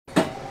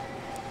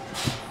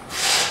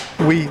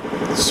We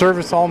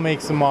service all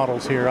makes and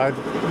models here.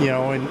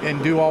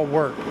 And do all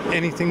work.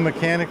 Anything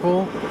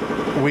mechanical,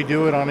 we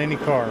do it on any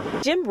car.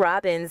 Jim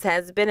Robbins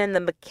has been in the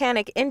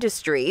mechanic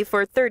industry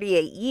for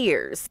 38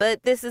 years,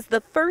 but this is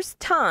the first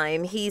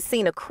time he's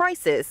seen a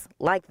crisis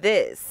like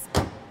this.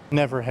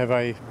 Never have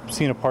I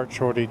seen a part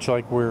shortage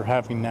like we're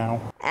having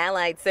now.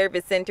 Allied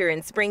Service Center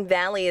in Spring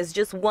Valley is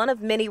just one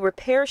of many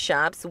repair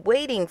shops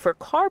waiting for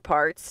car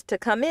parts to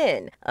come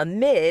in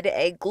amid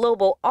a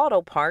global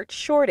auto parts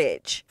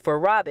shortage. For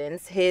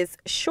Robbins, his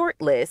short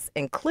list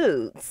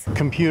includes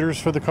Computers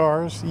for the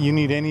cars, you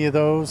need any of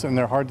those, and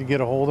they're hard to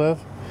get a hold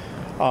of.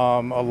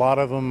 A lot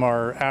of them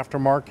are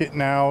aftermarket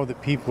now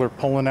that people are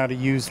pulling out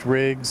of used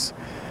rigs,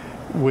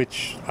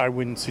 which I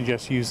wouldn't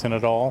suggest using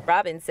at all.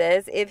 Robbins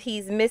says if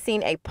he's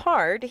missing a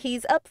part,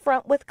 he's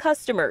upfront with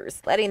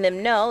customers, letting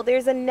them know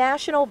there's a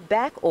national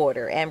back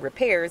order and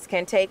repairs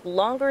can take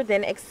longer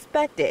than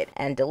expected,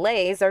 and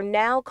delays are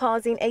now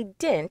causing a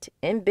dent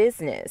in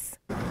business.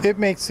 It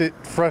makes it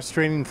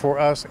frustrating for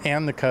us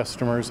and the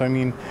customers. I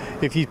mean,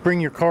 if you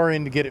bring your car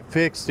in to get it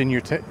fixed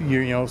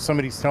and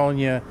somebody's telling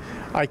you,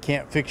 I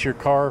can't fix your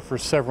car for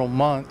several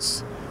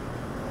months,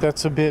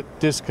 that's a bit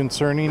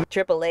disconcerting.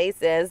 AAA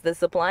says the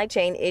supply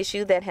chain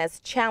issue that has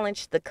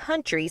challenged the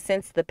country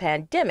since the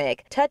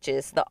pandemic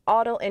touches the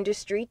auto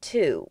industry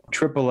too.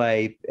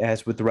 AAA,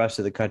 as with the rest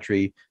of the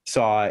country,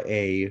 saw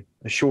a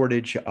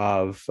shortage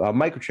of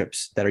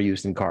microchips that are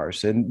used in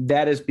cars. And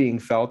that is being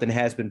felt and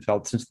has been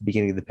felt since the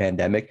beginning of the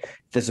pandemic.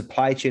 The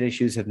supply chain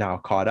issues have now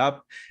caught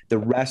up. The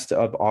rest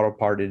of the auto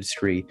part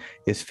industry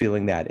is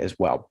feeling that as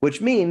well,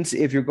 which means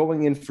if you're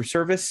going in for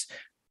service,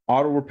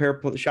 auto repair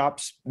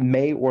shops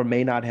may or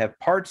may not have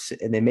parts,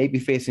 and they may be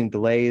facing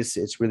delays.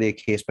 It's really a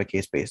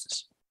case-by-case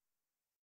basis.